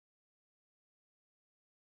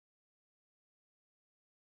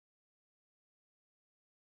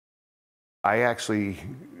I actually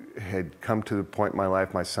had come to the point in my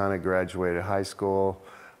life, my son had graduated high school.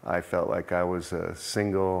 I felt like I was a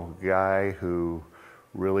single guy who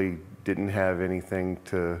really didn't have anything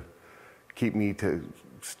to keep me to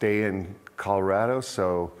stay in Colorado,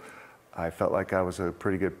 so I felt like I was a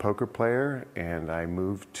pretty good poker player, and I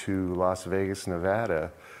moved to Las Vegas,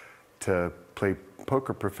 Nevada to play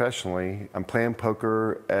poker professionally. I'm playing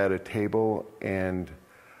poker at a table, and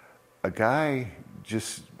a guy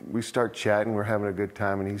we start chatting, we're having a good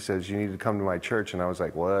time, and he says, "You need to come to my church." And I was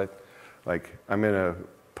like, "What?" Like, I'm in a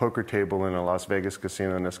poker table in a Las Vegas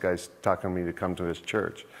casino, and this guy's talking to me to come to his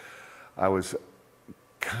church. I was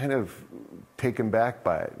kind of taken back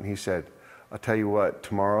by it, and he said, "I'll tell you what,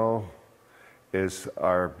 tomorrow is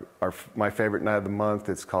my favorite night of the month.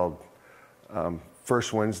 It's called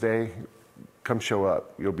First Wednesday. Come show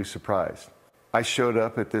up. You'll be surprised." I showed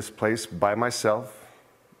up at this place by myself.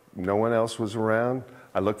 No one else was around.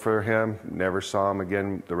 I looked for him, never saw him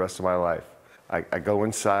again the rest of my life. I go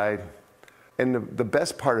inside, and the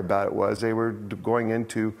best part about it was they were going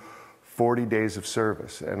into 40 days of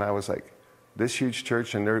service. And I was like, this huge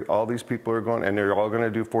church, and all these people are going, and they're all going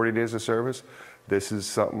to do 40 days of service? This is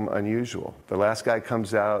something unusual. The last guy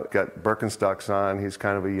comes out, got Birkenstocks on. He's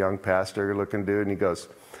kind of a young pastor-looking dude, and he goes,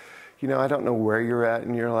 "You know, I don't know where you're at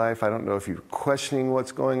in your life. I don't know if you're questioning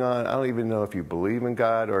what's going on. I don't even know if you believe in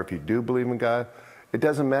God or if you do believe in God. It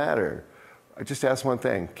doesn't matter. I just ask one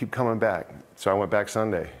thing, keep coming back." So I went back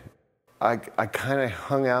Sunday. I kind of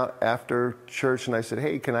hung out after church, and I said,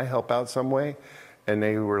 "Hey, can I help out some way?" And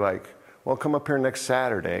they were like, "Well, come up here next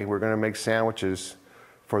Saturday. We're going to make sandwiches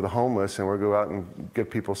for the homeless, and we'll go out and give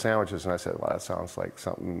people sandwiches." And I said, "Well, that sounds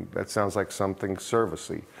like something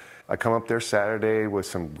servicey." I come up there Saturday with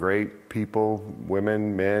some great people,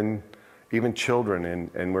 women, men, even children,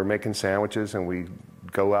 and we're making sandwiches, and we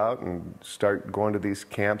go out and start going to these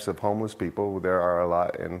camps of homeless people. There are a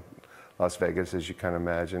lot in Las Vegas, as you can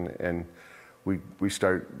imagine, and we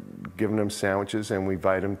start giving them sandwiches, and we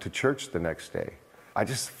invite them to church the next day. I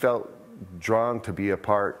just felt drawn to be a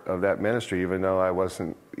part of that ministry, even though I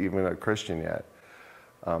wasn't even a Christian yet.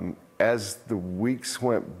 As the weeks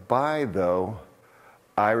went by, though,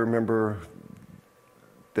 I remember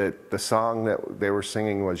that the song that they were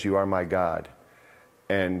singing was "You Are My God."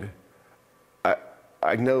 And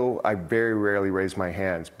I know I very rarely raise my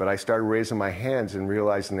hands, but I started raising my hands and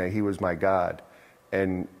realizing that he was my God.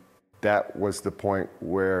 And that was the point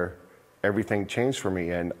where everything changed for me,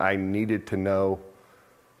 and I needed to know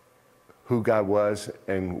who God was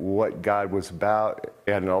and what God was about.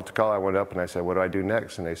 At an altar call, I went up and I said, "What do I do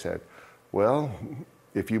next?" And they said, "Well,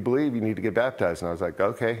 if you believe, you need to get baptized." And I was like,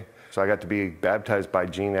 "Okay." So I got to be baptized by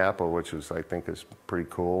Gene Apple, which was, I think, is pretty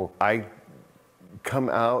cool. I come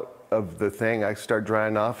out of the thing, I start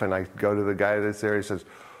drying off, and I go to the guy that's there. He says,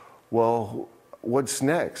 "Well, what's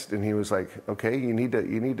next?" And he was like, "Okay, you need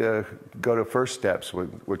to go to First Steps,"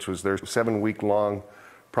 which was their 7-week-long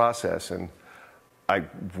process. And I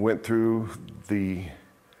went through the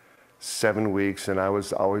 7 weeks, and I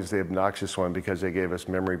was always the obnoxious one because they gave us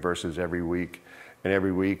memory verses every week. And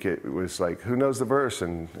every week it was like, who knows the verse?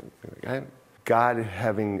 And God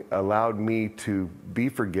having allowed me to be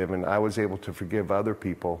forgiven, I was able to forgive other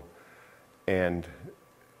people and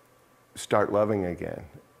start loving again.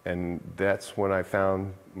 And that's when I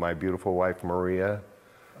found my beautiful wife, Maria.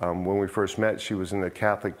 When we first met, she was in the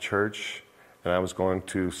Catholic Church, and I was going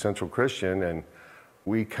to Central Christian, and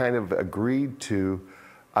we kind of agreed to,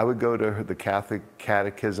 I would go to the Catholic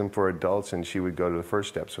Catechism for adults, and she would go to the First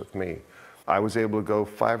Steps with me. I was able to go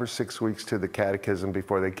 5 or 6 weeks to the catechism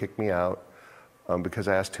before they kicked me out because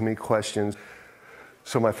I asked too many questions.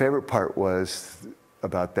 So my favorite part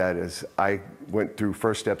about that is I went through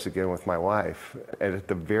First Steps again with my wife, and at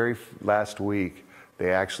the very last week,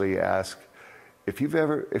 they actually asked, if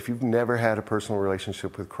you've never had a personal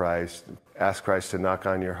relationship with Christ, ask Christ to knock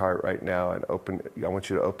on your heart right now and I want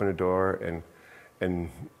you to open a door and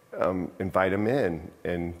invite him in.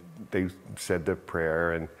 And they said the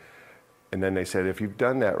prayer, and then they said, if you've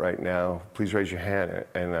done that right now, please raise your hand.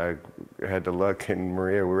 And I had to look, and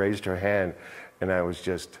Maria raised her hand, and I was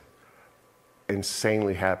just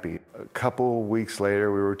insanely happy. A couple weeks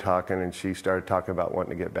later, we were talking, and she started talking about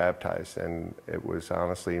wanting to get baptized, and it was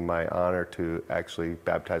honestly my honor to actually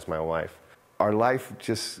baptize my wife. Our life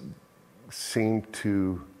just seemed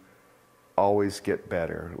to always get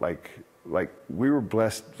better. Like we were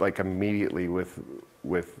blessed immediately with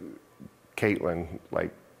Caitlin.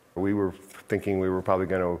 Like, we were thinking we were probably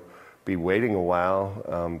going to be waiting a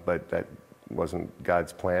while, but that wasn't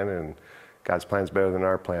God's plan, and God's plan's better than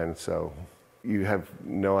our plan. So You have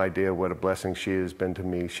no idea what a blessing she has been to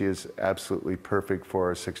me. She is absolutely perfect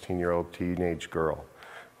for a 16-year-old teenage girl,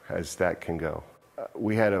 as that can go.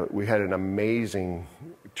 We had an amazing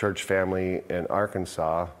church family in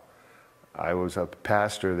Arkansas. I was a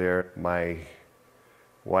pastor there. My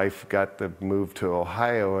wife got the move to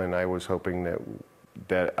Ohio, and I was hoping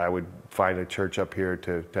that I would find a church up here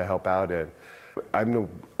to help out in. I'm an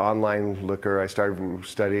online looker. I started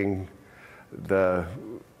studying the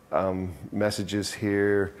messages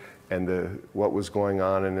here and what was going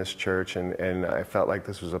on in this church, and I felt like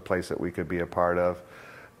this was a place that we could be a part of.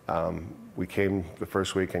 We came the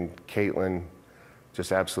first week, and Caitlin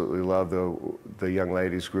just absolutely loved the young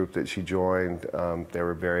ladies group that she joined. They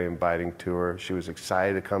were very inviting to her. She was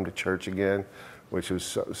excited to come to church again, which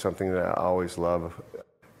was something that I always love.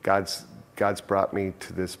 God's brought me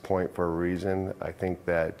to this point for a reason. I think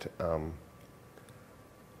that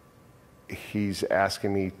He's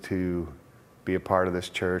asking me to be a part of this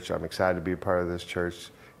church. I'm excited to be a part of this church.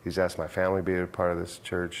 He's asked my family to be a part of this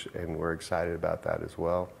church, and we're excited about that as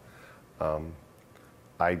well.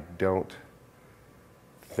 I don't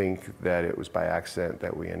think that it was by accident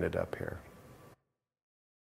that we ended up here.